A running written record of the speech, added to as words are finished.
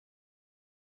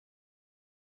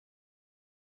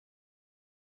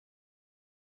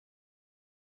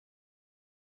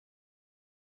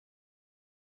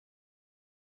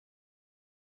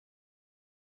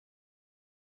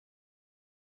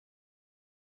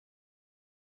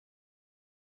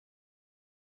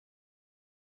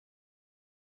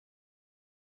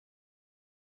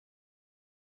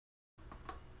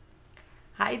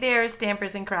Hi there,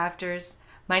 stampers and crafters.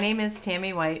 My name is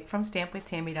Tami White from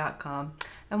stampwithtami.com,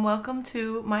 and welcome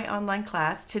to my online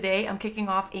class. Today I'm kicking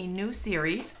off a new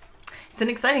series. It's an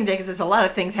exciting day because there's a lot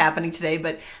of things happening today,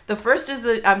 but the first is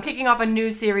that I'm kicking off a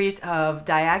new series of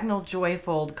diagonal joy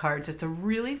fold cards. It's a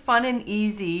really fun and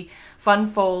easy fun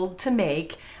fold to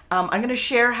make. I'm going to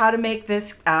share how to make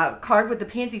this card with the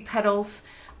pansy petals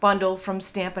bundle from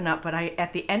Stampin' Up, but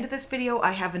at the end of this video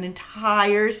I have an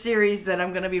entire series that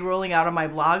I'm going to be rolling out on my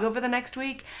blog over the next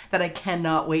week that I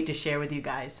cannot wait to share with you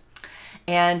guys.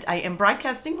 And I am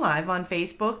broadcasting live on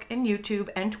Facebook and YouTube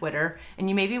and Twitter, and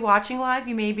you may be watching live,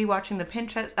 you may be watching the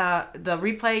Pinterest, the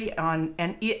replay on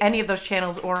any of those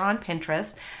channels or on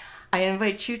Pinterest. I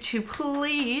invite you to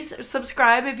please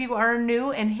subscribe if you are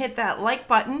new and hit that like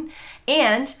button.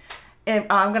 And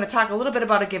I'm going to talk a little bit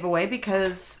about a giveaway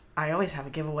because I always have a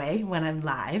giveaway when I'm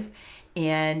live.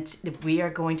 And we are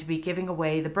going to be giving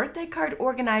away the birthday card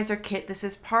organizer kit. This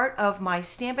is part of my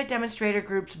Stampin' Demonstrator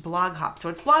Group's blog hop. So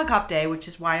it's blog hop day, which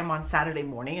is why I'm on Saturday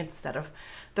morning instead of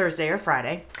Thursday or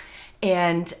Friday.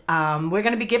 And we're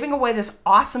going to be giving away this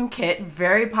awesome kit,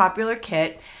 very popular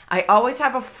kit. I always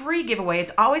have a free giveaway.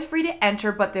 It's always free to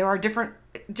enter, but there are different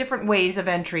ways of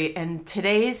entry. And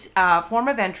today's form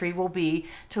of entry will be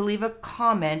to leave a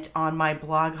comment on my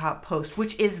blog hop post,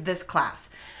 which is this class.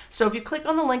 So if you click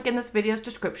on the link in this video's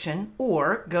description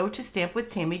or go to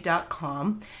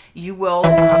stampwithtami.com, you will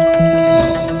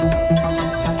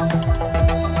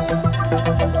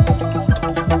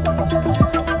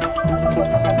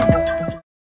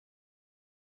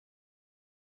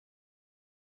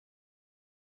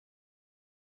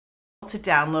to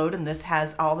download, and this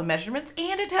has all the measurements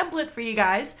and a template for you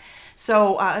guys.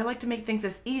 So I like to make things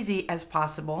as easy as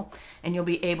possible, and you'll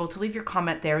be able to leave your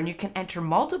comment there, and you can enter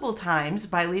multiple times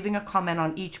by leaving a comment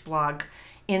on each blog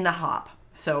in the hop.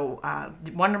 So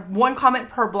one comment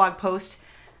per blog post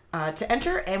to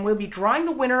enter, and we'll be drawing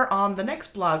the winner on the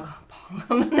next blog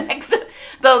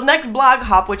the next blog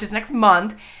hop, which is next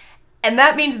month. And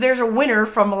that means there's a winner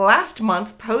from last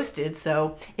month's posted,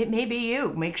 so it may be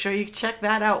you. Make sure you check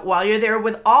that out while you're there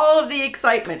with all of the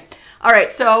excitement. All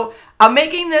right, so I'm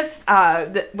making this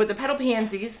with the petal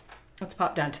pansies. Let's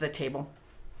pop down to the table.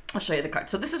 I'll show you the card.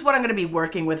 So this is what I'm going to be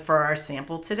working with for our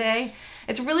sample today.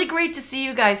 It's really great to see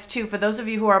you guys too. For those of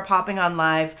you who are popping on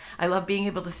live, I love being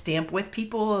able to stamp with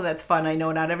people. That's fun. I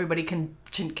know not everybody can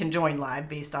join live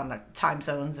based on the time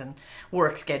zones and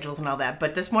work schedules and all that.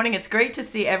 But this morning it's great to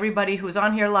see everybody who's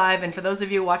on here live. And for those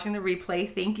of you watching the replay,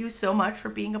 thank you so much for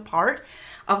being a part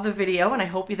of the video, and I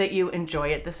hope that you enjoy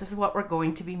it. This is what we're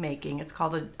going to be making. It's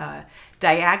called a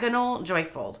diagonal joy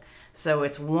fold. So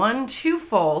it's 1-2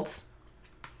 folds.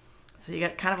 So you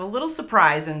got kind of a little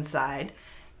surprise inside,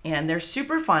 and they're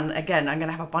super fun. Again, I'm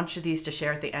gonna have a bunch of these to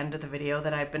share at the end of the video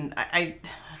that I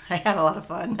had a lot of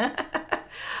fun.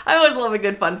 I always love a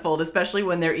good fun fold, especially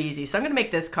when they're easy. So I'm gonna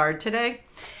make this card today,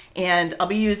 and I'll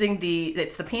be using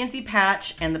it's the Pansy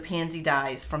patch and the Pansy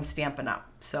dies from Stampin' Up.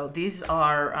 So these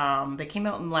are, they came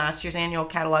out in last year's annual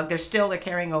catalog. They're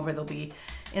carrying over. They'll be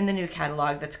in the new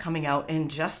catalog that's coming out in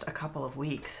just a couple of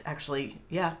weeks. Actually,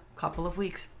 yeah, a couple of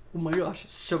weeks. Oh my gosh,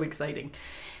 it's so exciting.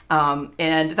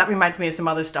 And that reminds me of some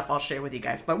other stuff I'll share with you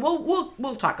guys, but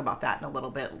we'll talk about that in a little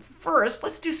bit. First,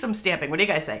 let's do some stamping. What do you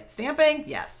guys say? Stamping?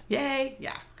 Yes. Yay.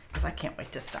 Yeah, because I can't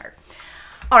wait to start.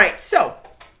 All right, so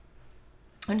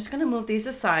I'm just going to move these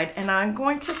aside, and I'm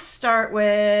going to start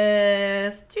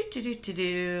with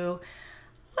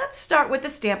let's start with the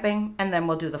stamping, and then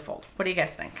we'll do the fold. What do you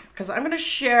guys think? Because I'm going to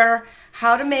share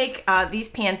how to make these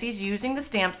pansies using the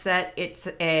stamp set. It's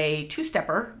a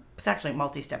two-stepper. It's actually a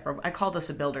multi-stepper. I call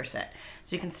this a builder set.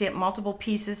 So you can stamp multiple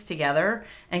pieces together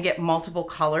and get multiple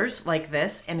colors like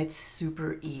this, and it's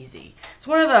super easy. It's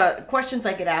one of the questions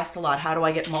I get asked a lot. How do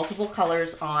I get multiple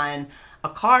colors on a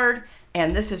card?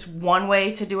 And this is one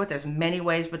way to do it. There's many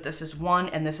ways, but this is one,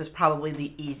 and this is probably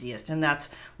the easiest, and that's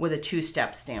with a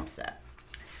two-step stamp set.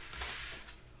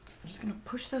 I'm just going to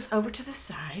push those over to the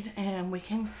side, and we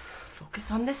can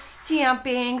focus on the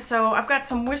stamping. So I've got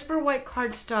some Whisper White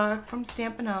cardstock from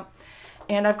Stampin' Up,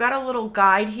 and I've got a little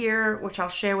guide here, which I'll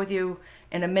share with you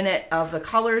in a minute, of the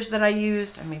colors that I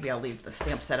used. And maybe I'll leave the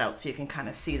stamp set out so you can kind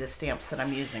of see the stamps that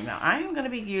I'm using. Now I'm going to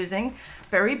be using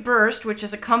Berry Burst, which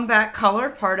is a comeback color,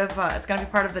 it's going to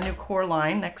be part of the new core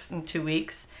line next in 2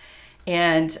 weeks.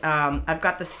 And I've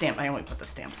got the stamp. I only put the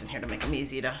stamps in here to make them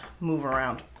easy to move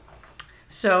around.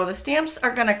 So the stamps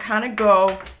are going to kind of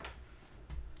go,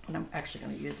 and I'm actually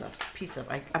going to use a piece of,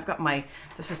 I've got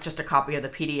this is just a copy of the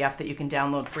PDF that you can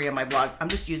download free on my blog. I'm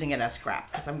just using it as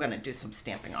scrap because I'm going to do some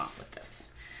stamping off with this.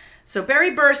 So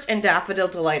Berry Burst and Daffodil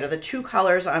Delight are the two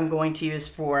colors I'm going to use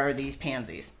for these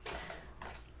pansies.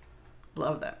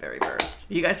 Love that berry burst.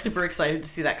 You guys super excited to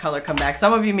see that color come back.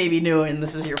 Some of you may be new and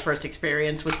this is your first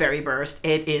experience with berry burst.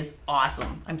 It is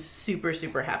awesome. I'm super,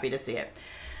 super happy to see it.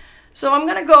 So I'm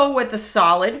gonna go with the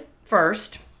solid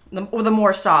first, or the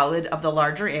more solid of the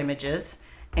larger images.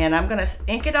 And I'm gonna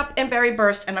ink it up in berry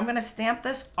burst, and I'm gonna stamp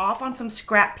this off on some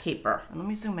scrap paper. And let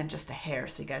me zoom in just a hair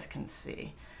so you guys can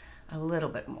see a little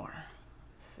bit more.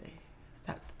 Let's see,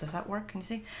 does that work? Can you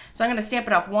see? So I'm gonna stamp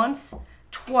it off once,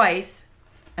 twice,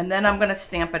 and then I'm gonna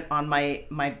stamp it on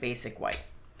my basic white.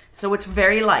 So it's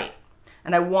very light,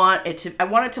 and I want it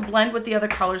to blend with the other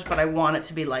colors, but I want it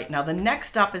to be light. Now the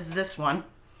next up is this one,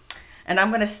 and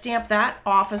I'm gonna stamp that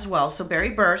off as well. So berry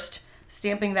burst,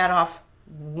 stamping that off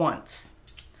once.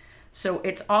 So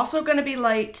it's also gonna be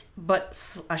light,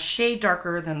 but a shade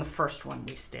darker than the first one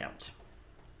we stamped.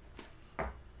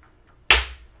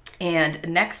 And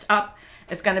next up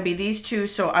is gonna be these two.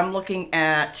 So I'm looking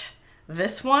at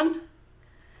this one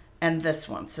and this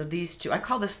one. So these two, I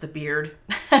call this the beard.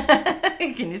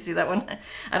 Can you see that one?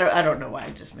 I don't know why,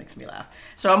 it just makes me laugh.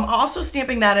 So I'm also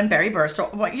stamping that in berry burst. So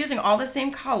I'm using all the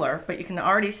same color, but you can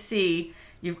already see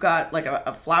you've got like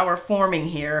a flower forming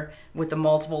here with the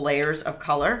multiple layers of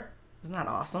color. Isn't that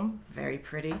awesome? Very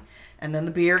pretty. And then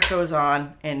the beard goes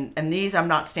on, and these I'm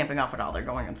not stamping off at all. They're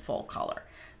going in full color.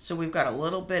 So we've got a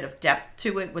little bit of depth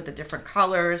to it with the different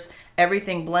colors.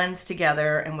 Everything blends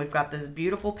together, and we've got this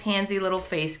beautiful pansy little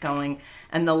face going.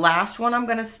 And the last one I'm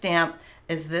gonna stamp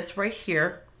is this right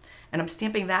here. And I'm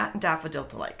stamping that in Daffodil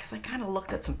Delight because I kind of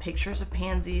looked at some pictures of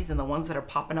pansies and the ones that are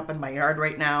popping up in my yard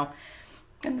right now.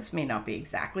 And this may not be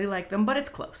exactly like them, but it's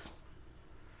close.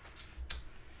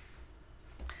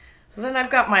 So then I've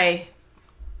got my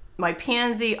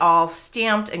pansy all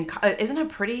stamped, and isn't it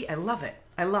pretty? I love it.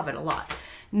 I love it a lot.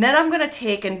 And then I'm going to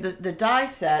take, and the die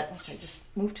set, which I just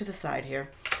moved to the side here.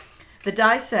 The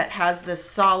die set has this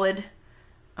solid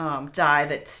die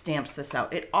that stamps this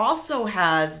out. It also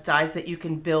has dies that you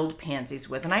can build pansies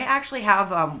with. And I actually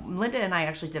have, Linda and I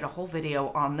actually did a whole video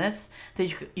on this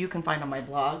that you can find on my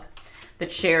blog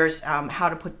that shares how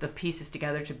to put the pieces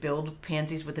together to build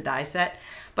pansies with the die set.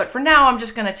 But for now, I'm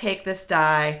just gonna take this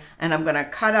die and I'm gonna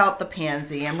cut out the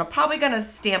pansy. I'm probably gonna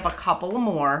stamp a couple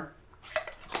more.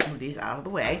 Move these out of the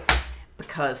way,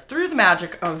 because through the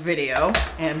magic of video,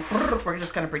 and we're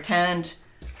just gonna pretend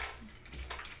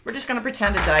a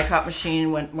die cut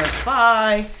machine went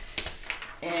by,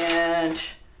 and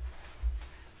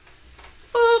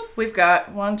boop, we've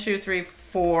got 1, 2, 3,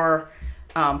 4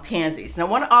 pansies. Now,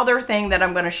 one other thing that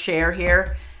I'm going to share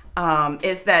here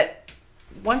is that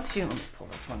let me pull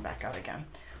this one back out again.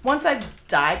 Once I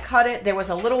die cut it, there was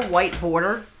a little white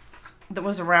border that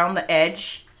was around the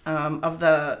edge of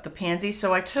the pansy.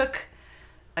 So I took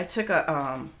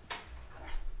a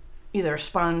either a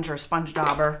sponge or a sponge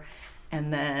dauber,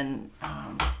 and then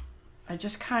I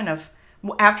just kind of,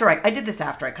 I did this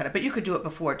after I cut it, but you could do it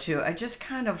before too. I just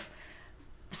kind of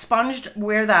sponged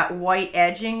where that white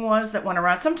edging was that went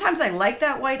around. Sometimes I like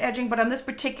that white edging, but on this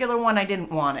particular one, I didn't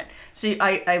want it. So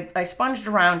I sponged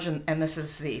around, and this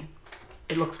is it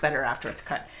looks better after it's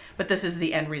cut, but this is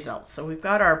the end result. So we've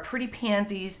got our pretty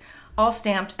pansies all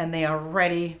stamped, and they are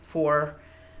ready for,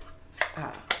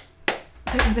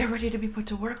 they're ready to be put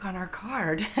to work on our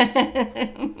card.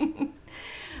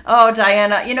 Oh,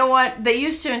 Diana, you know what? They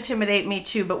used to intimidate me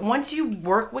too, but once you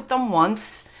work with them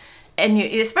once, and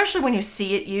especially when you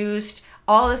see it used,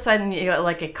 all of a sudden,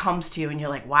 like it comes to you and you're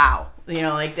like, wow,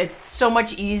 like it's so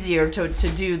much easier to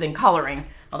do than coloring.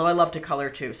 Although I love to color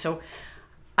too. So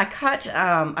I cut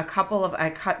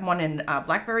I cut one in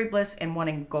Blackberry Bliss and one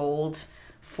in gold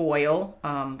foil,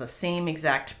 the same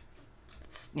exact,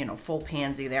 full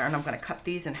pansy there. And I'm going to cut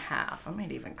these in half. I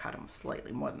might even cut them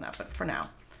slightly more than that, but for now,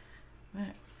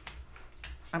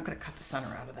 I'm going to cut the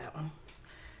center out of that one.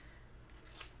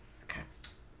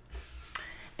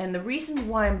 And the reason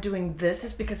why I'm doing this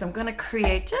is because I'm going to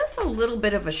create just a little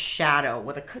bit of a shadow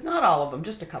with not all of them,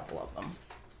 just a couple of them.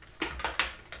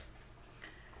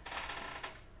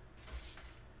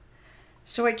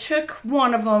 So I took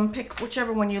one of them, pick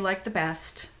whichever one you like the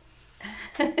best.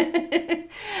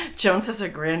 Joan says her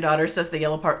granddaughter says the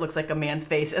yellow part looks like a man's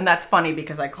face. And that's funny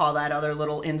because I call that other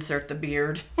little insert the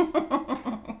beard.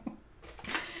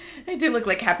 They do look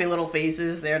like happy little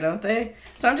faces there, don't they?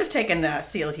 So I'm just taking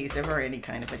seal adhesive or any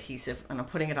kind of adhesive, and I'm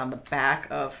putting it on the back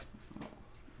of,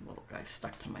 little guy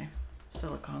stuck to my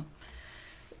silicone,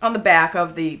 on the back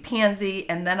of the pansy,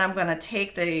 and then I'm going to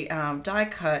take the die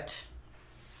cut,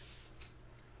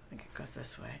 I think it goes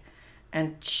this way,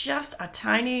 and just a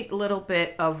tiny little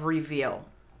bit of reveal.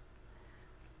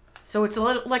 So it's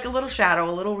like a little shadow,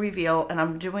 a little reveal, and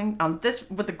I'm doing this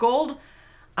with the gold.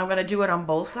 I'm going to do it on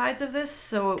both sides of this,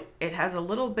 so it has a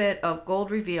little bit of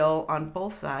gold reveal on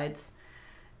both sides.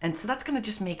 And so that's going to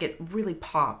just make it really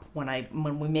pop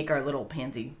when we make our little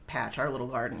pansy patch, our little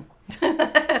garden.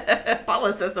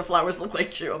 Paula says the flowers look like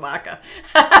Chewbacca.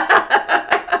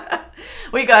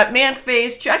 We got man's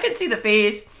face. I can see the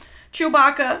face.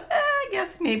 Chewbacca, I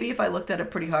guess maybe if I looked at it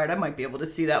pretty hard, I might be able to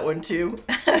see that one too.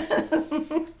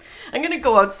 I'm going to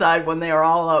go outside when they are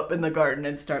all up in the garden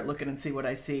and start looking and see what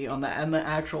I see on the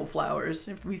actual flowers.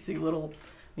 If we see little,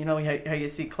 you know how you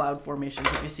see cloud formations,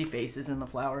 if you see faces in the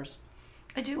flowers.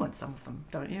 I do on some of them,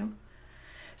 don't you?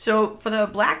 So for the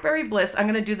Blackberry Bliss, I'm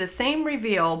going to do the same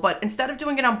reveal, but instead of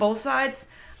doing it on both sides,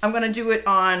 I'm going to do it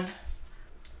on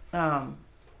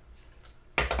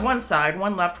one side,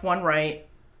 one left, one right,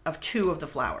 of 2 of the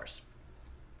flowers.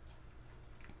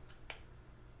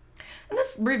 And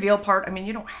this reveal part, I mean,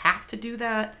 you don't have to do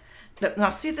that. Now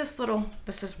see this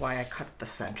is why I cut the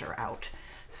center out.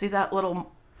 See that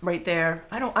little right there?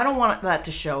 I don't want that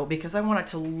to show because I want it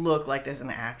to look like there's an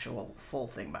actual full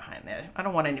thing behind there. I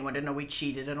don't want anyone to know we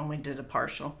cheated and only did a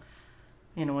partial.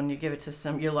 You know, when you give it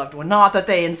to your loved one. Not that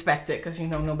they inspect it, because, you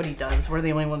know, nobody does. We're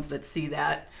the only ones that see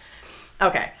that.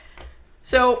 Okay,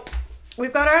 so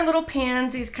we've got our little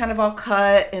pansies kind of all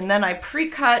cut, and then I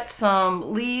pre-cut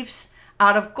some leaves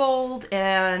out of gold,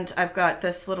 and I've got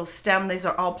this little stem. These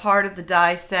are all part of the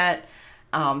die set.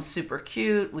 Super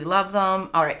cute. We love them.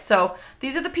 All right, so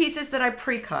these are the pieces that I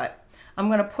pre-cut. I'm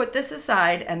going to put this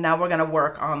aside, and now we're going to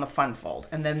work on the fun fold,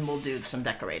 and then we'll do some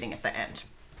decorating at the end.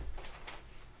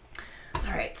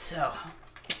 All right, so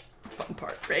fun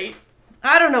part, right?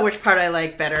 I don't know which part I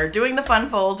like better, doing the fun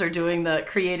folds or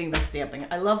creating the stamping.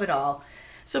 I love it all.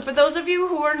 So for those of you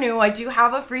who are new, I do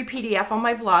have a free PDF on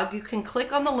my blog. You can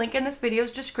click on the link in this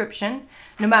video's description.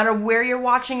 No matter where you're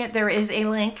watching it, there is a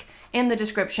link in the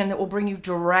description that will bring you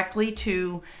directly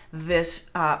to this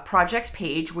projects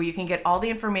page where you can get all the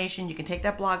information. You can take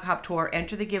that blog hop tour,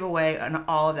 enter the giveaway, and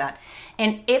all of that.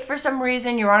 And if for some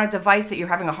reason you're on a device that you're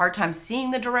having a hard time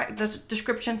seeing the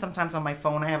description, sometimes on my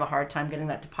phone I have a hard time getting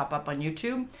that to pop up on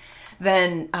YouTube,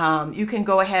 then you can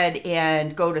go ahead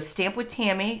and go to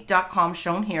stampwithtami.com,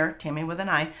 shown here, Tami with an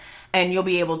I, and you'll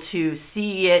be able to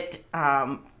see it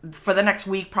for the next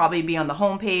week, probably be on the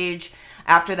home page.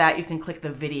 After that, you can click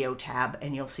the video tab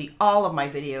and you'll see all of my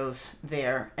videos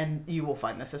there, and you will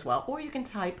find this as well. Or you can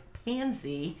type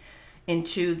Pansy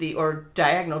or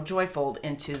diagonal joyfold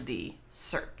into the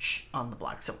search on the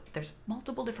blog. So there's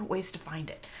multiple different ways to find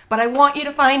it, but I want you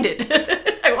to find it.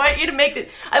 I want you to make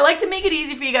it. I like to make it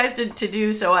easy for you guys to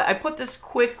do. So I put this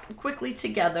quickly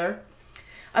together.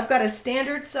 I've got a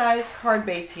standard size card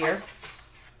base here.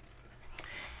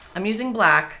 I'm using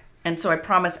black. And so I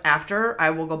promise after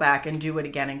I will go back and do it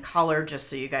again in color just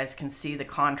so you guys can see the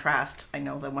contrast. I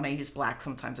know that when I use black,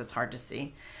 sometimes it's hard to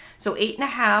see. So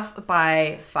 8.5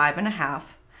 by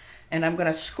 5.5. And I'm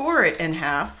gonna score it in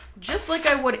half, just like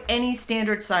I would any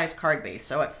standard size card base.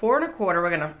 So at 4 1/4, we're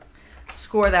gonna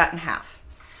score that in half.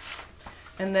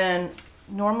 And then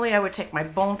normally I would take my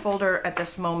bone folder at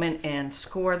this moment and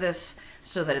score this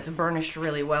so that it's burnished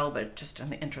really well, but just in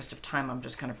the interest of time, I'm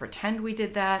just gonna pretend we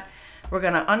did that. We're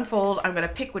gonna unfold. I'm gonna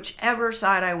pick whichever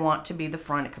side I want to be the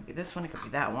front. It could be this one, it could be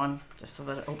that one, just so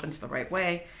that it opens the right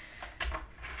way.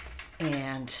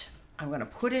 And I'm gonna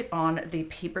put it on the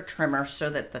paper trimmer so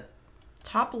that the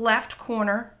top left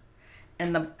corner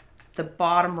and the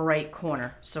bottom right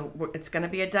corner. So it's gonna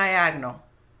be a diagonal.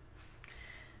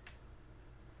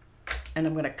 And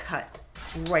I'm gonna cut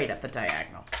right at the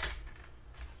diagonal.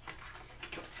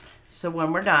 So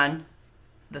when we're done,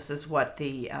 this is what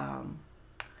the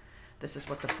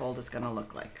fold is going to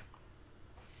look like.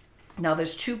 Now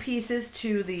there's 2 pieces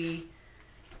to the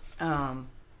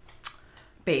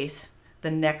base.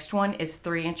 The next one is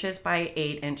 3 inches by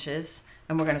 8 inches,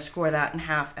 and we're going to score that in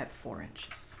half at 4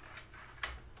 inches.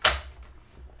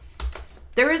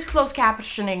 There is closed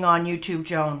captioning on YouTube,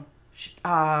 Joan.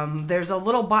 There's a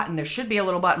little button. There should be a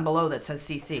little button below that says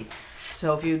CC.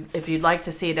 So if you'd like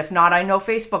to see it, if not, I know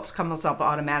Facebook's comes up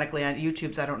automatically. On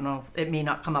YouTube's, I don't know, it may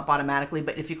not come up automatically,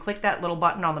 but if you click that little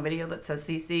button on the video that says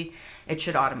CC, it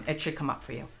should come up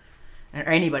for you, or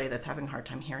anybody that's having a hard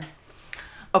time hearing.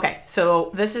 Okay, so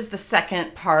this is the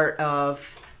second part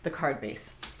of the card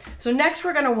base. So next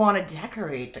we're gonna wanna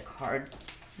decorate the card,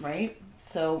 right?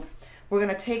 So we're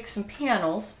gonna take some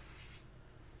panels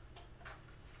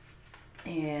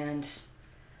and,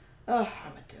 oh,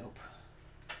 I'm a dope.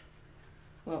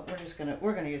 Well,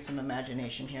 we're gonna use some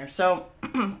imagination here. So,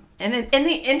 and in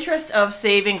the interest of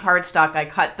saving cardstock, I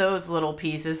cut those little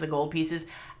pieces, the gold pieces,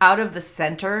 out of the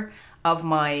center of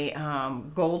my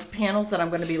gold panels that I'm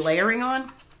going to be layering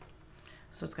on.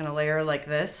 So it's going to layer like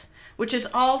this, which is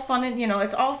all fun and, you know,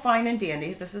 it's all fine and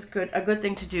dandy. This is good, a good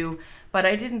thing to do, but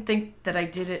I didn't think that I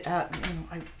did it, you know,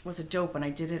 I was a dope when I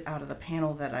did it out of the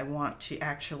panel that I want to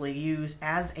actually use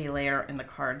as a layer in the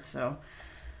card. So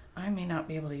I may not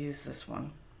be able to use this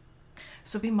one.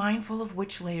 So be mindful of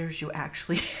which layers you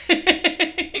actually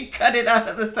cut it out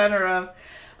of the center of.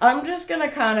 I'm just going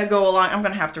to kind of go along. I'm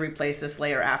going to have to replace this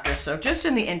layer after. So just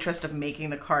in the interest of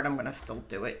making the card, I'm going to still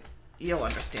do it. You'll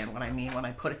understand what I mean when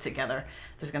I put it together.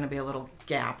 There's going to be a little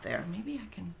gap there. Maybe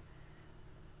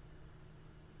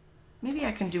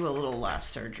I can do a little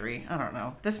surgery. I don't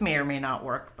know. This may or may not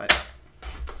work, but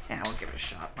yeah, we'll give it a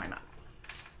shot. Why not?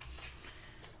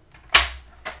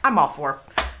 I'm all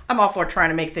for trying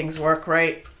to make things work,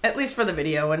 right? At least for the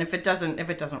video. And if it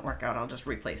doesn't work out, I'll just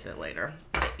replace it later.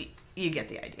 You get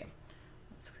the idea.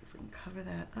 Let's see if we can cover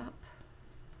that up.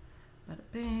 Bada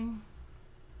bing.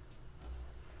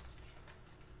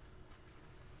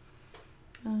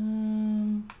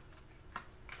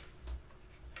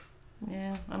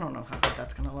 Yeah, I don't know how good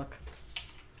that's gonna look.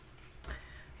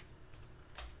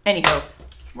 Anyhow,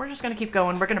 we're just gonna keep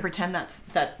going. We're gonna pretend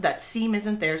that seam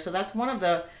isn't there. So that's one of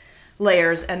the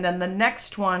layers, and then the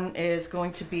next one is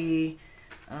going to be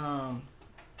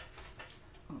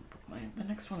the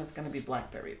next one is going to be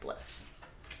Blackberry Bliss.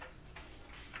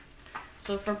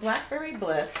 So for Blackberry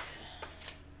Bliss,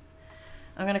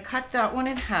 I'm going to cut that one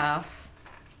in half.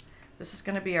 This is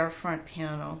going to be our front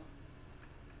panel.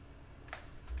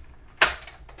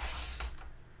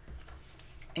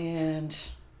 And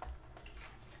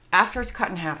after it's cut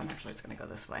in half, and actually it's going to go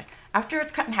this way. After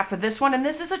it's cut in half for this one, and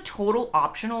this is a total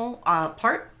optional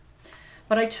part,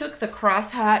 but I took the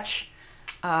crosshatch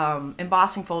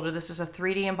embossing folder. This is a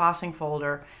 3D embossing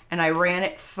folder, and I ran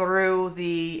it through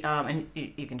the, and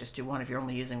you can just do one if you're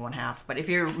only using one half, but if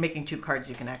you're making two cards,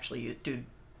 you can actually do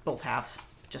both halves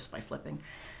just by flipping.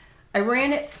 I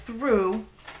ran it through,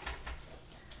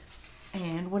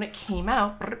 and when it came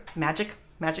out, magic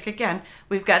again,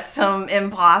 we've got some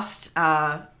embossed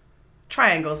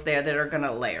triangles there that are going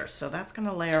to layer. So that's going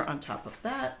to layer on top of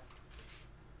that.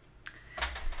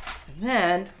 And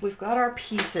then we've got our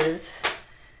pieces.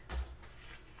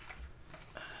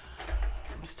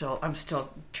 I'm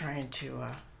still trying to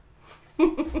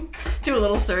do a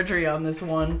little surgery on this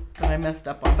one that I messed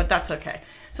up on, but that's okay.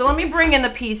 So let me bring in the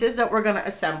pieces that we're going to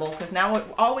assemble, because now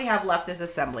all we have left is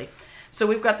assembly. So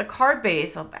we've got the card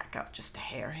base. I'll back up just a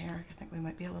hair here. I think we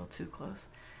might be a little too close.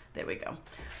 There we go.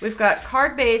 We've got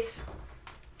card base.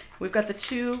 We've got the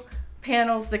two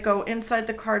panels that go inside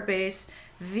the card base.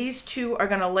 These two are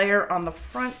going to layer on the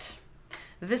front.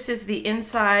 This is the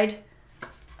inside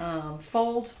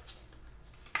fold.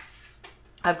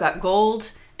 I've got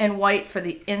gold and white for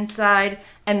the inside,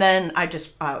 and then I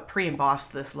just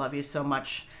pre-embossed this Love You So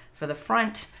Much for the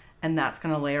front, and that's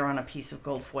going to layer on a piece of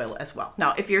gold foil as well.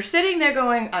 Now, if you're sitting there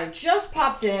going, I just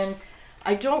popped in,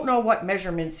 I don't know what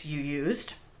measurements you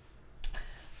used,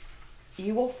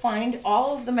 you will find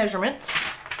all of the measurements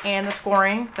and the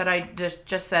scoring that I just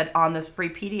said on this free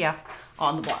PDF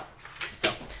on the blog.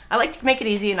 So I like to make it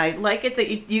easy, and I like it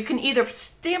that you can either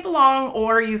stamp along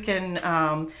or you can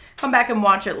come back and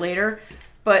watch it later,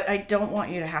 but I don't want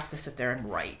you to have to sit there and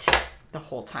write the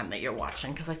whole time that you're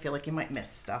watching, because I feel like you might miss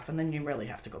stuff and then you really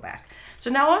have to go back. So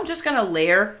now I'm just going to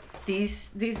layer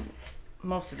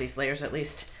most of these layers at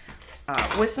least,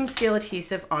 with some seal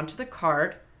adhesive onto the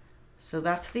card. So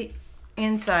that's the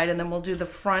inside, and then we'll do the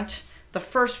front, the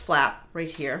first flap right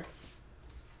here.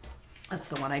 That's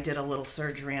the one I did a little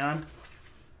surgery on.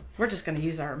 We're just going to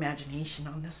use our imagination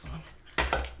on this one.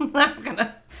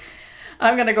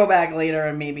 I'm gonna go back later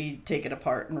and maybe take it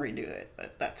apart and redo it,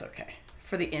 but that's okay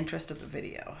for the interest of the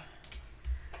video,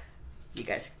 you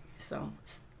guys. So,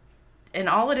 and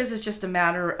all it is just a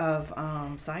matter of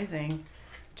sizing,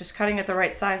 just cutting it the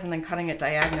right size and then cutting it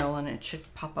diagonal, and it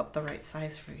should pop up the right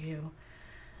size for you.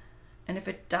 And if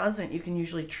it doesn't, you can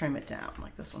usually trim it down.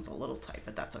 Like this one's a little tight,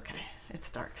 but that's okay. It's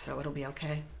dark, so it'll be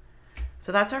okay.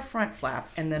 So that's our front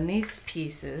flap, and then these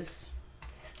pieces,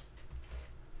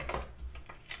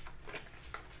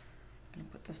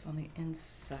 this on the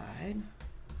inside.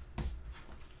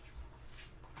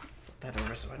 Flip that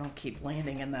over so I don't keep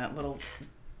landing in that little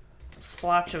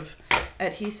splotch of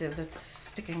adhesive that's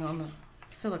sticking on the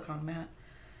silicone mat.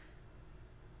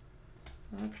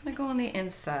 So that's going to go on the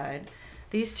inside.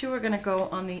 These two are going to go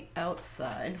on the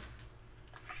outside.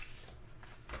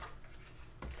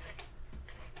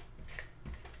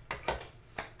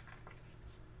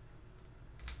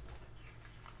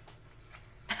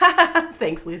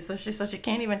 Thanks, Lisa. She says she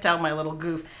can't even tell my little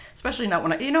goof, especially not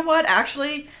when you know what,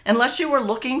 actually, unless you were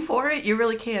looking for it, you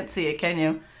really can't see it, can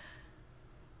you?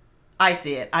 I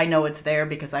see it. I know it's there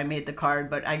because I made the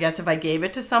card, but I guess if I gave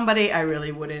it to somebody, I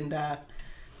really wouldn't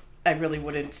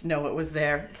know it was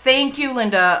there. Thank you,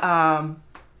 Linda.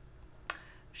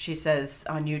 She says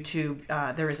on YouTube,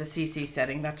 there is a CC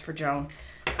setting. That's for Joan,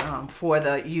 for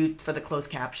the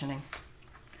closed captioning.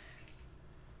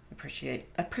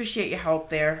 Appreciate your help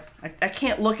there. I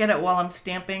can't look at it while I'm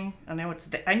stamping. I know it's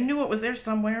there. I knew it was there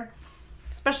somewhere.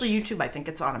 Especially YouTube, I think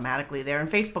it's automatically there. And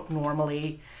Facebook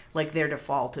normally, like their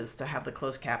default is to have the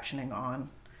closed captioning on.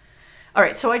 All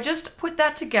right, so I just put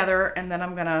that together, and then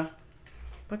I'm gonna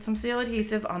put some seal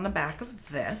adhesive on the back of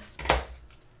this.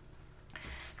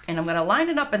 And I'm gonna line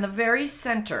it up in the very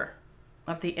center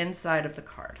of the inside of the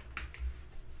card.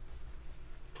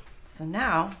 So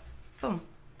now, boom,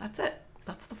 that's it.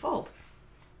 That's the fold.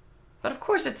 But of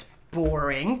course it's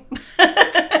boring,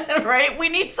 right? We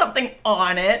need something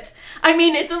on it. I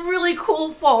mean, it's a really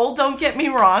cool fold, don't get me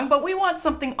wrong, but we want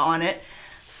something on it.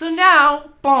 So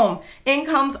now, boom, in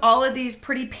comes all of these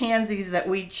pretty pansies that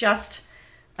we just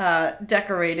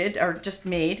decorated, or just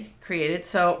created.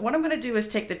 So what I'm gonna do is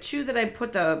take the two that I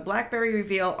put the blackberry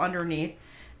reveal underneath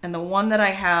and the one that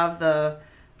I have the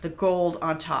gold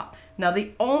on top. Now,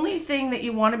 the only thing that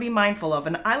you want to be mindful of,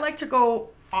 and I like to go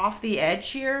off the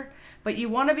edge here, but you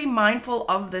want to be mindful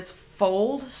of this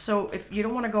fold. So if you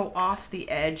don't want to go off the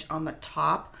edge on the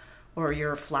top, or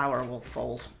your flower will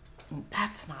fold. And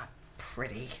that's not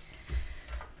pretty.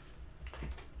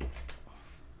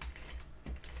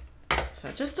 So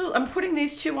I'm putting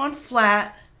these two on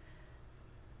flat.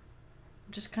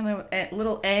 Just kind of a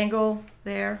little angle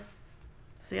there.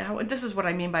 See how, this is what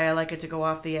I mean by I like it to go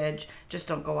off the edge. Just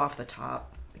don't go off the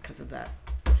top because of that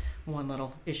one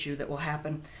little issue that will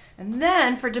happen. And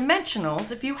then for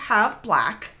dimensionals, if you have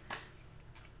black,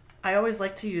 I always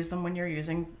like to use them when you're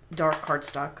using dark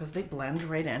cardstock because they blend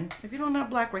right in. If you don't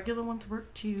have black, regular ones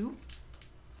work too.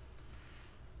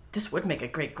 This would make a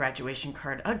great graduation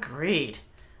card. Agreed.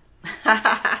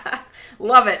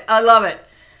 Love it. I love it.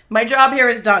 My job here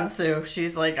is done, Sue.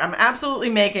 She's like, I'm absolutely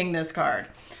making this card.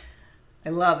 I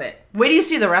love it. Wait till you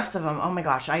see the rest of them. Oh my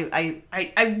gosh, I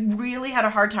really had a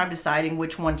hard time deciding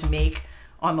which one to make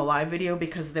on the live video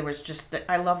because there was just,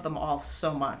 I love them all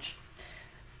so much.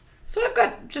 So I've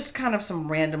got just kind of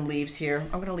some random leaves here.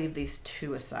 I'm gonna leave these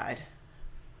two aside.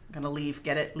 I'm gonna leave,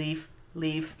 get it, leaf,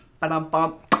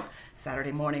 ba-dum-bum.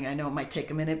 Saturday morning, I know it might take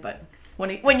a minute, but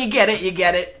when you get it, you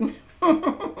get it.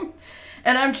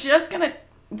 And I'm just gonna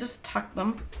tuck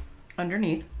them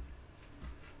underneath.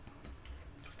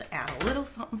 To add a little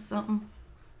something something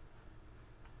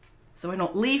so I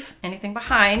don't leave anything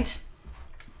behind.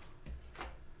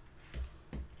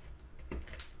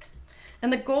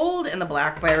 And the gold and the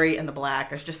blackberry and the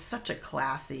black is just such a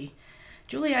classy.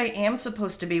 Julie, I am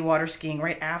supposed to be water skiing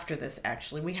right after this.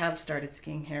 Actually, we have started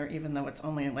skiing here even though it's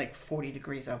only like 40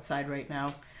 degrees outside right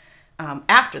now,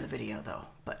 after the video though,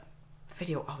 but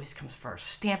video always comes first.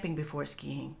 Stamping before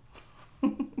skiing.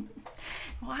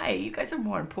 Why? You guys are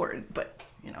more important, but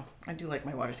you know, I do like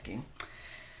my water skiing.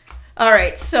 All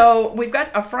right, so we've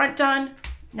got a front done.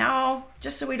 Now,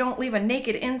 just so we don't leave a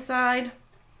naked inside.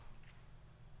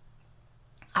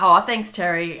 Oh, thanks,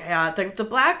 Terry. Yeah, the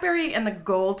blackberry and the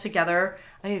gold together,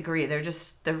 I agree.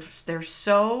 They're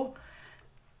so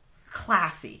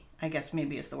classy. I guess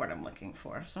maybe is the word I'm looking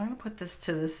for. So I'm gonna put this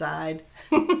to the side.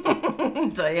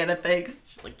 Diana, thanks.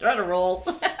 She's like, try to roll.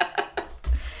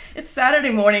 It's Saturday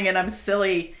morning and I'm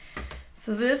silly.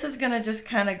 So this is gonna just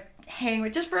kind of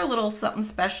hang just for a little something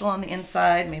special on the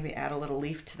inside. Maybe add a little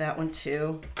leaf to that one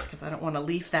too, because I don't want to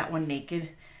leaf that one naked.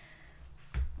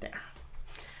 There.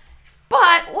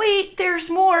 But wait, there's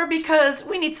more because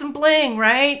we need some bling,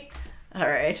 right? All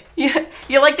right.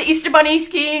 You like the Easter Bunny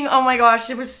skiing? Oh my gosh,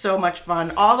 it was so much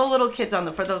fun. All the little kids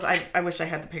on for those, I wish I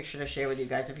had the picture to share with you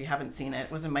guys if you haven't seen it.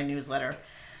 It was in my newsletter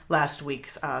last week.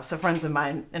 So friends of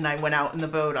mine and I went out in the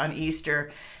boat on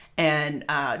Easter and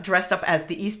dressed up as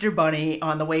the Easter Bunny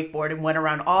on the wakeboard and went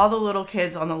around. All the little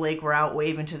kids on the lake were out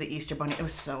waving to the Easter Bunny. It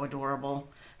was so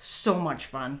adorable. So much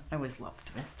fun. I always love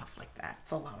doing stuff like that.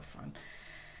 It's a lot of fun.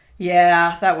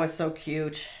 Yeah, that was so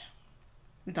cute.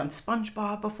 We've done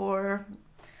SpongeBob before.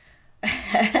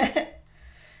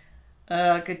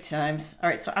 Good times. All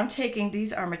right, so I'm taking,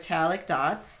 these are metallic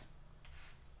dots,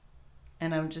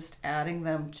 and I'm just adding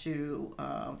them to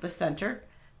the center,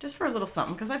 just for a little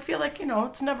something, because I feel like, you know,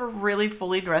 it's never really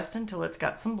fully dressed until it's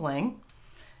got some bling.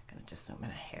 I'm gonna just zoom in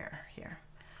a hair here.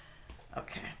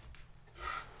 Okay.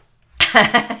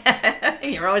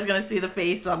 You're always gonna see the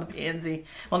face on the pansy.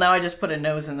 Well, now I just put a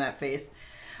nose in that face.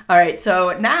 All right,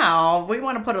 so now we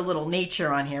want to put a little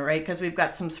nature on here, right? Because we've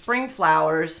got some spring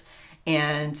flowers,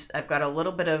 and I've got a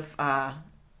little bit of,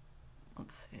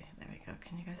 let's see, there we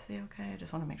Can you guys see okay? I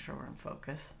just want to make sure we're in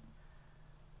focus.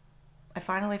 I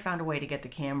finally found a way to get the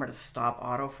camera to stop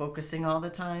autofocusing all the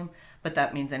time, but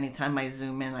that means anytime I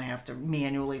zoom in, I have to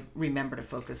manually remember to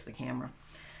focus the camera.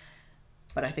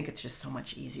 But I think it's just so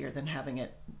much easier than having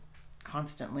it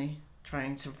constantly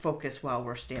trying to focus while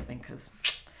we're stamping, because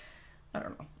I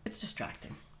don't know, it's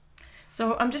distracting.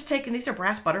 So I'm just taking, these are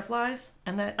brass butterflies,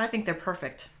 and I think they're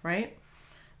perfect, right?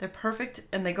 They're perfect,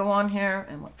 and they go on here,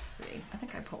 and let's see, I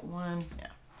think I put one, yeah.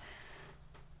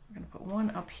 We're gonna put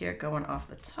one up here going off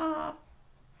the top.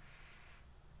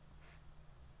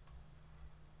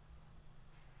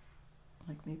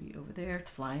 Like maybe over there, it's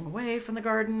flying away from the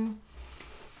garden.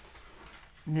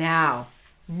 Now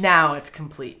it's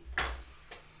complete.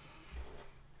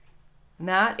 And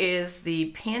that is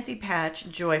the Pansy Patch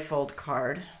Joyfold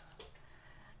card.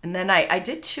 And then I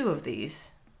did 2 of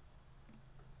these.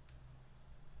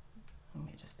 Let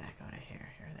me just back out of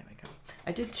here. There we go.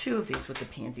 I did 2 of these with the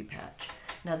Pansy Patch.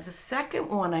 Now the second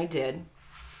one I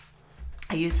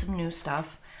used some new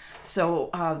stuff. So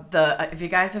if you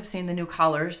guys have seen the new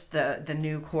colors, the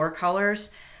new core colors,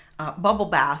 Bubble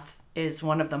Bath is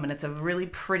one of them, and it's a really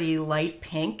pretty light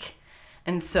pink.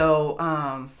 And so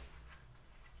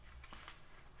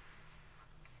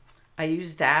I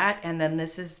used that, and then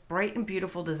this is Bright and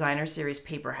Beautiful Designer Series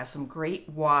paper. Has some great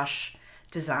wash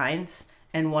designs,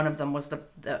 and one of them was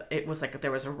it was like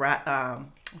there was a I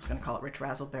was gonna call it Rich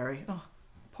Razzleberry. Oh,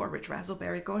 poor Rich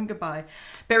Razzleberry going goodbye.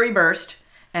 Berry Burst,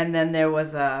 and then there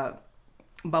was a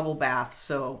Bubble Bath.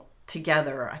 So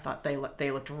together, I thought they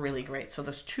looked really great. So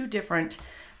there's 2 different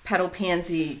petal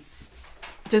pansy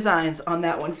designs on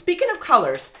that one. Speaking of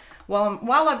colors, while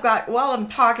I'm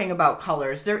talking about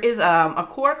colors, there is a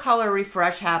core color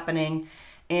refresh happening,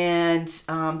 and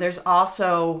there's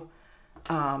also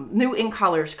new ink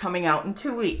colors coming out in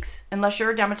 2 weeks, unless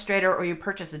you're a demonstrator or you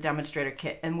purchase a demonstrator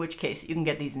kit, in which case you can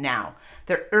get these now.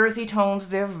 They're earthy tones,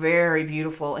 they're very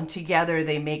beautiful, and together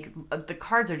they make, the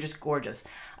cards are just gorgeous.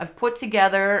 I've put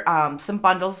together some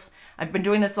bundles. I've been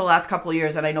doing this the last couple of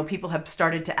years, and I know people have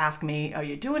started to ask me, are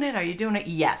you doing it? Are you doing it?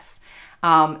 Yes.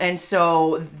 And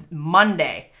so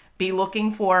Monday, be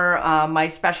looking for my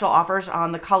special offers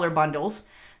on the color bundles.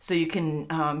 So you can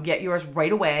get yours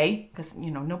right away, because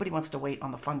nobody wants to wait on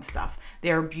the fun stuff.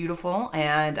 They're beautiful,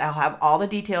 and I'll have all the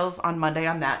details on Monday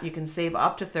on that. You can save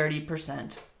up to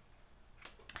 30%.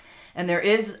 And there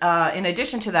is, in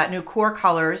addition to that, new core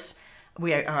colors.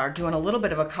 We are doing a little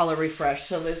bit of a color refresh.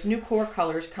 So there's new core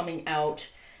colors coming out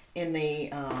in the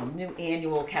new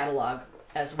annual catalog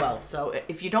as well. So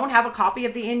if you don't have a copy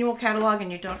of the annual catalog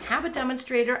and you don't have a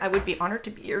demonstrator, I would be honored to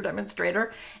be your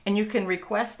demonstrator, and you can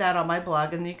request that on my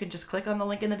blog, and you can just click on the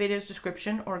link in the video's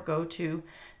description or go to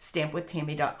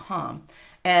stampwithtami.com.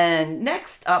 And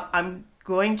next up, I'm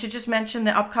going to just mention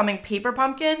the upcoming paper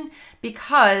pumpkin,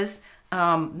 because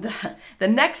the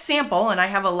next sample, and I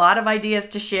have a lot of ideas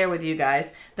to share with you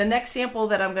guys, the next sample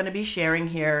that I'm going to be sharing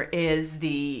here is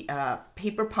the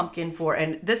paper pumpkin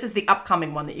and this is the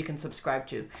upcoming one that you can subscribe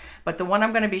to. But the one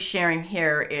I'm going to be sharing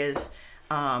here is,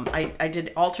 I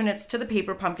did alternates to the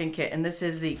paper pumpkin kit, and this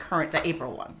is the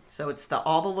April one. So it's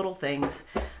all the little things.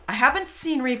 I haven't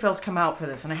seen refills come out for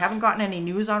this, and I haven't gotten any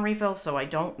news on refills, so I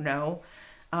don't know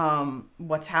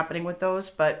what's happening with those.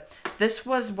 But this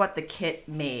was what the kit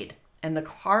made. And the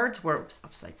cards were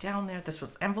upside down there.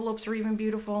 Envelopes are even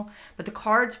beautiful. But the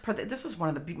cards, this was one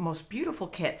of the most beautiful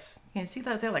kits. You can see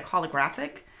that they're like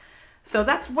holographic. So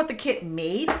that's what the kit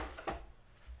made.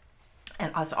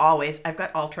 And as always, I've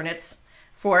got alternates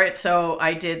for it. So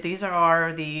these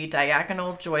are the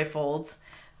diagonal joy folds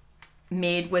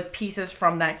made with pieces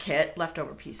from that kit,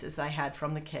 leftover pieces I had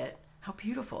from the kit. How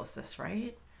beautiful is this,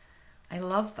 right? I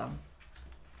love them.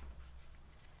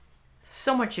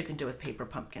 So much you can do with paper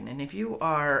pumpkin, and if you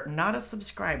are not a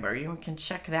subscriber, you can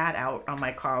check that out on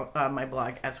my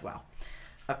blog as well.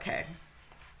 Okay.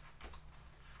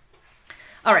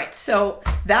 All right, so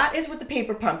that is with the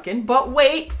paper pumpkin, but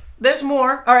wait, there's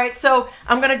more. All right, so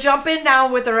I'm going to jump in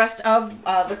now with the rest of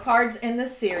the cards in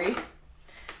this series.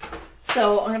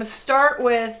 So I'm going to start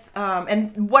with,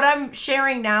 and what I'm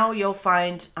sharing now, you'll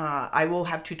find I will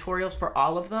have tutorials for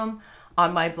all of them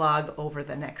on my blog over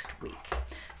the next week.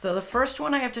 So the first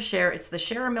one I have to share, it's the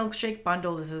Share a Milkshake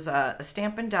bundle. This is a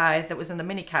Stampin' die that was in the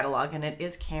mini catalog, and it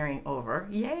is carrying over.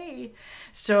 Yay!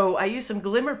 So I used some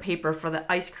glimmer paper for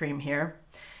the ice cream here,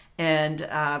 and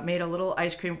made a little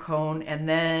ice cream cone. And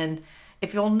then,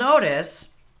 if you'll notice,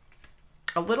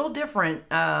 a little different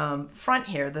front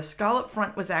here. The scallop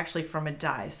front was actually from a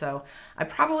die. So I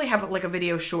probably have like a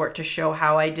video short to show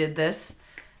how I did this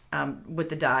with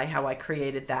the die, how I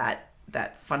created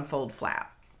that fun fold flap.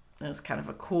 That's kind of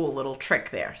a cool little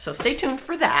trick there. So stay tuned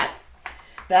for that.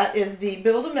 That is the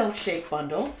Build a Milkshake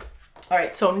bundle. All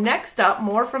right, so next up,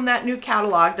 more from that new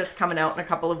catalog that's coming out in a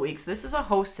couple of weeks. This is a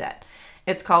host set.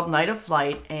 It's called Night of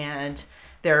Flight, and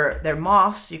they're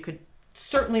moths. You could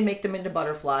certainly make them into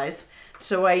butterflies.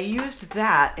 So I used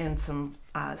that and some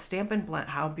Stampin' blend.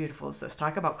 How beautiful is this?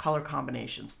 Talk about color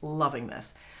combinations. Loving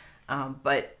this.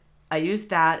 But I used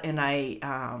that, and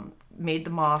I made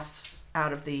the moths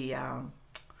out of the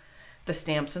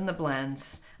stamps and the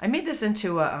blends. I made this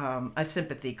into a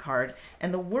sympathy card,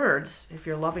 and the words, if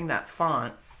you're loving that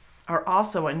font, are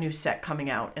also a new set coming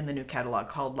out in the new catalog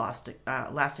called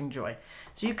Lasting Joy.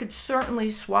 So you could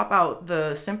certainly swap out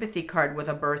the sympathy card with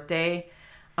a birthday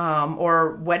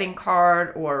or wedding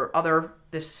card or other.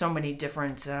 There's so many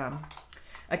different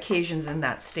occasions in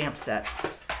that stamp set.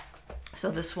 So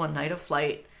this one, Night of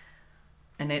Flight,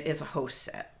 and it is a host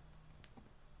set.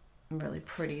 Really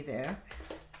pretty there.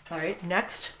 All right,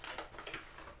 next.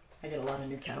 I get a lot of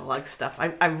new catalog stuff.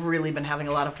 I've really been having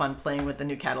a lot of fun playing with the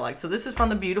new catalog. So this is from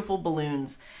the Beautiful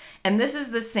Balloons. And this is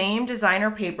the same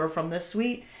designer paper from this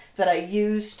suite that I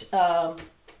used. I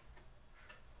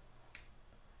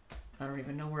don't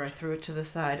even know where I threw it to the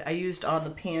side. I used on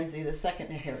the Pansy, the second,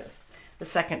 here it is. The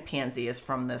second Pansy is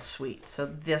from this suite. So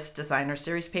this designer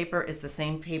series paper is the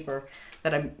same paper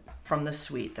that I'm from this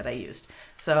suite that I used.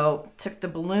 So took the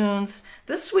balloons.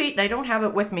 This suite, and I don't have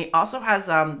it with me, also has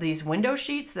these window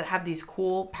sheets that have these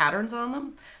cool patterns on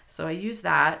them. So I used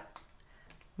that,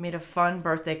 made a fun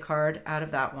birthday card out of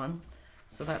that one.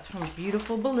 So that's from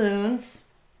Beautiful Balloons.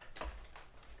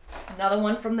 Another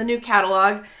one from the new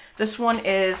catalog. This one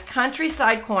is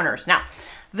Countryside Corners. Now,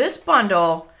 this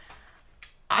bundle,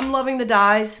 I'm loving the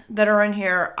dies that are in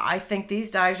here. I think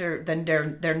these dies are,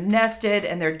 they're nested,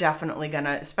 and they're definitely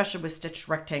gonna, especially with stitched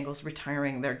rectangles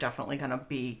retiring, they're definitely gonna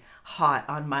be hot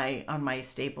on my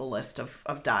staple list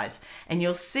of dies. And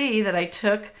you'll see that I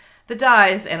took the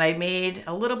dies and I made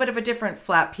a little bit of a different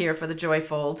flap here for the Joy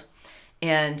Fold,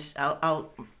 and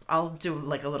I'll do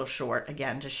like a little short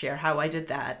again to share how I did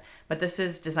that. But this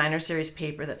is designer series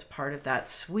paper that's part of that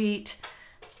suite.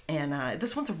 And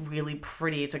this one's really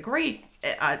pretty. It's a great,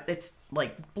 it's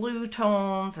like blue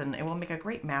tones, and it will make a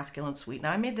great masculine suite.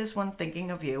 Now I made this one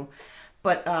thinking of you,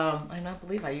 but I don't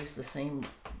believe I used the same,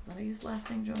 did I use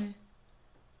Lasting Joy?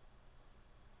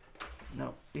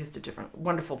 No, used a different,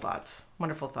 wonderful thoughts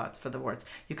for the words.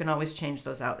 You can always change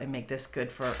those out and make this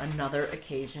good for another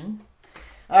occasion.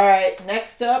 All right,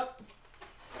 next up,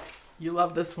 you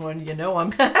love this one, you know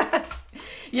I'm,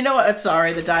 you know what, I'm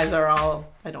sorry, the dies are all,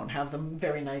 I don't have them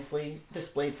very nicely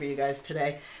displayed for you guys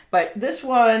today. But this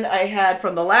one I had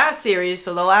from the last series.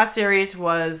 So the last series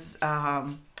was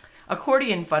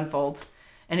Accordion Fun Folds.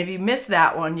 And if you missed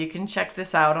that one, you can check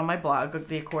this out on my blog,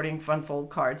 the Accordion Fun Fold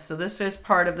cards. So this is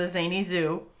part of the Zany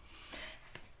Zoo.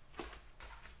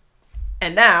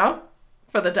 And now,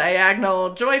 for the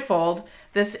diagonal Joy Fold,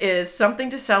 this is something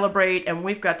to celebrate, and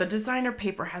we've got the designer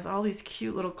paper has all these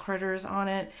cute little critters on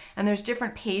it, and there's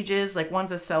different pages, like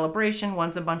one's a celebration,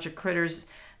 one's a bunch of critters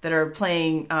that are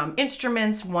playing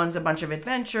instruments, one's a bunch of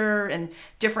adventure, and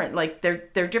different, like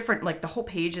they're different, like the whole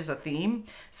page is a theme.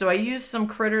 So I used some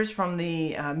critters from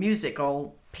the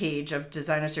musical page of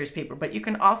designer series paper, but you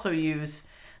can also use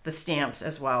the stamps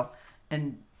as well.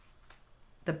 And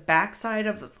the back side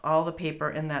of all the paper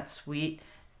in that suite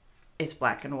is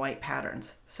black and white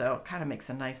patterns, so it kind of makes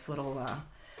a nice little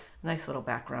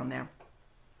background there.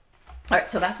 All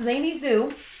right, so that's Zany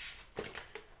Zoo.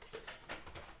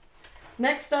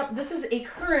 Next up, this is a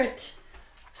current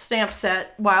stamp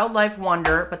set, Wildlife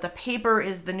Wonder, but the paper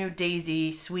is the new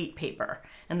Daisy Sweet paper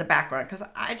in the background, because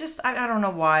I don't know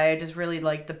why, I just really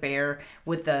like the bear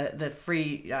with the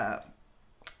free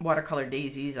watercolor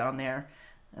daisies on there.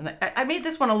 And I made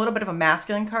this one a little bit of a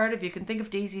masculine card. If you can think of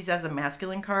daisies as a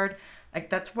masculine card, like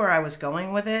that's where I was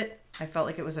going with it. I felt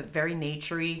like it was a very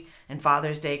naturey, and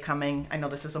Father's Day coming. I know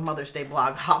this is a Mother's Day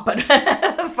blog hop, but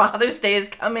Father's Day is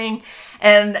coming,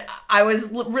 and I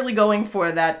was really going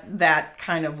for that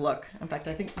kind of look. In fact,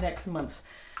 I think next month's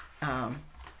blog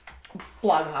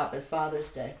hop is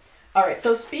Father's Day. All right,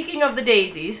 so speaking of the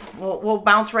daisies, we'll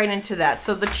bounce right into that.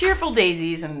 So the cheerful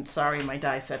daisies, and sorry, my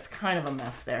die set's kind of a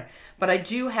mess there, but I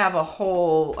do have a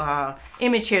whole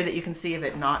image here that you can see of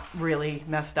it not really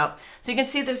messed up. So you can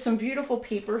see there's some beautiful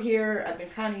paper here. I've been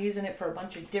kind of using it for a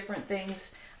bunch of different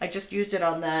things. I just used it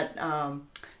on that,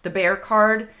 the bear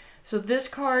card. So this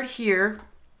card here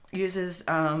uses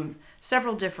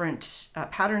several different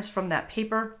patterns from that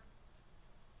paper.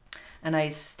 And I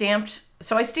stamped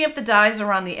the dies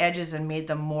around the edges and made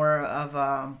them more of,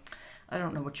 I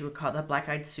don't know what you would call that,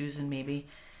 Black-Eyed Susan maybe.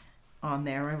 on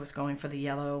there. I was going for the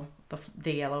yellow,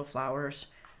 the yellow flowers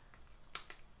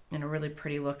in a really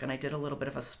pretty look, and I did a little bit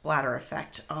of a splatter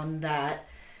effect on that.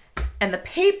 And the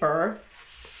paper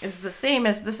is the same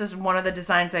as, this is one of the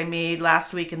designs I made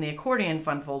last week in the accordion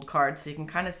fun fold card, so you can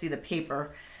kind of see the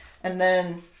paper. And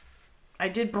then I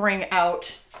did bring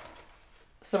out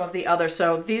some of the other,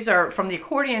 so these are from the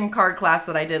accordion card class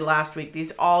that I did last week.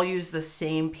 These all use the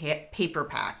same paper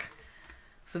pack.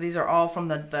 So these are all from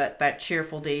that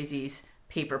Cheerful Daisies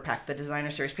paper pack, the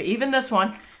designer series. Even this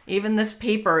one, even this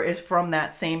paper is from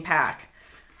that same pack,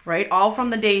 right? All from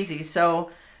the daisies.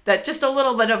 So that just a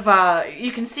little bit of,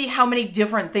 you can see how many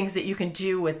different things that you can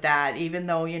do with that, even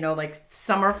though, you know, like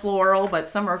some are floral, but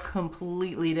some are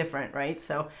completely different, right?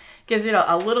 So it gives you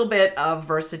a little bit of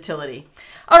versatility.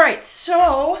 All right,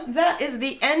 so that is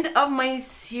the end of my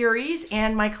series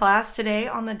and my class today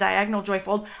on the diagonal joy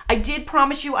fold. I did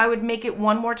promise you I would make it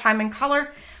one more time in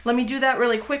color. Let me do that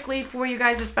really quickly for you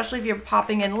guys, especially if you're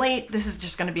popping in late. This is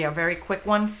just going to be a very quick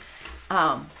one.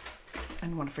 I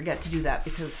don't want to forget to do that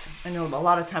because I know a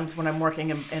lot of times when I'm working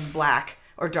in black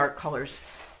or dark colors,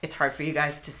 it's hard for you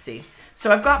guys to see.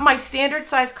 So I've got my standard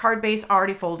size card base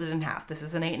already folded in half. This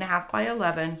is an 8.5 by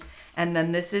 11, and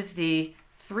then this is the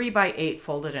 3 by 8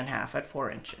 folded in half at 4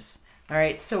 inches. All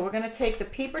right, so we're going to take the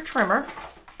paper trimmer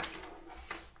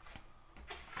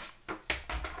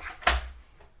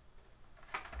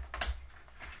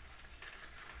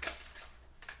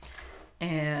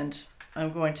and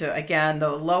I'm going to, again,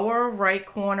 the lower right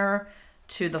corner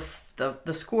to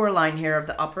the score line here of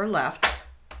the upper left.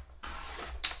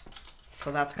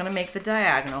 So that's going to make the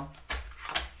diagonal.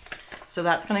 So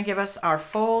that's going to give us our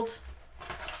fold.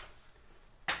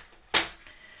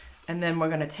 And then we're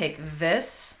going to take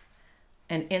this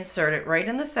and insert it right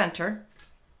in the center.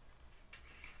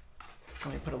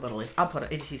 Let me put a little, I'll put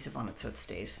adhesive on it so it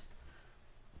stays.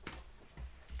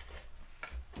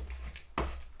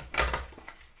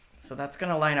 So that's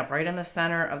going to line up right in the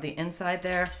center of the inside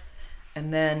there.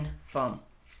 And then, boom.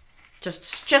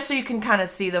 Just so you can kind of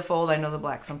see the fold. I know the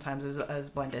black sometimes is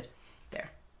blended.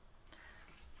 There.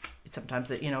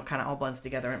 Sometimes it, you know, kind of all blends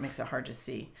together. It makes it hard to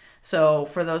see. So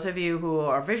for those of you who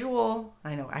are visual,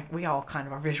 I know we all kind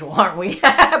of are visual, aren't we?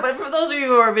 But for those of you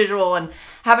who are visual and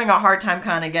having a hard time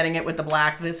kind of getting it with the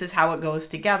black, this is how it goes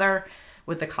together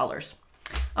with the colors.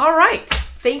 All right.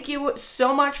 Thank you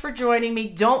so much for joining me.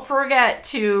 Don't forget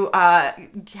to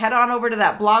head on over to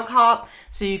that blog hop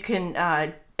so you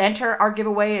can enter our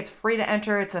giveaway. It's free to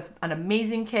enter. It's an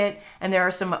amazing kit, and there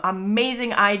are some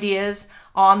amazing ideas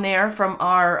on there from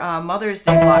our Mother's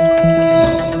Day blog.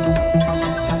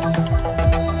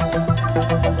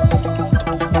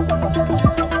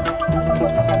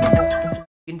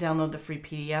 You can download the free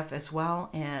PDF as well,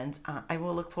 and I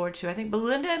will look forward to, I think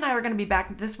Belinda and I are going to be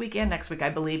back this week and next week. I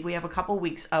believe we have a couple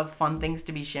weeks of fun things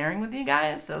to be sharing with you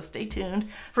guys, so stay tuned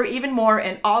for even more.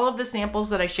 And all of the samples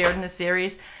that I shared in this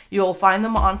series, you'll find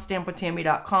them on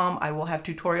stampwithtami.com. I will have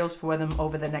tutorials for them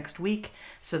over the next week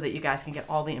so that you guys can get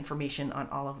all the information on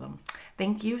all of them.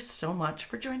 Thank you so much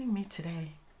for joining me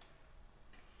today.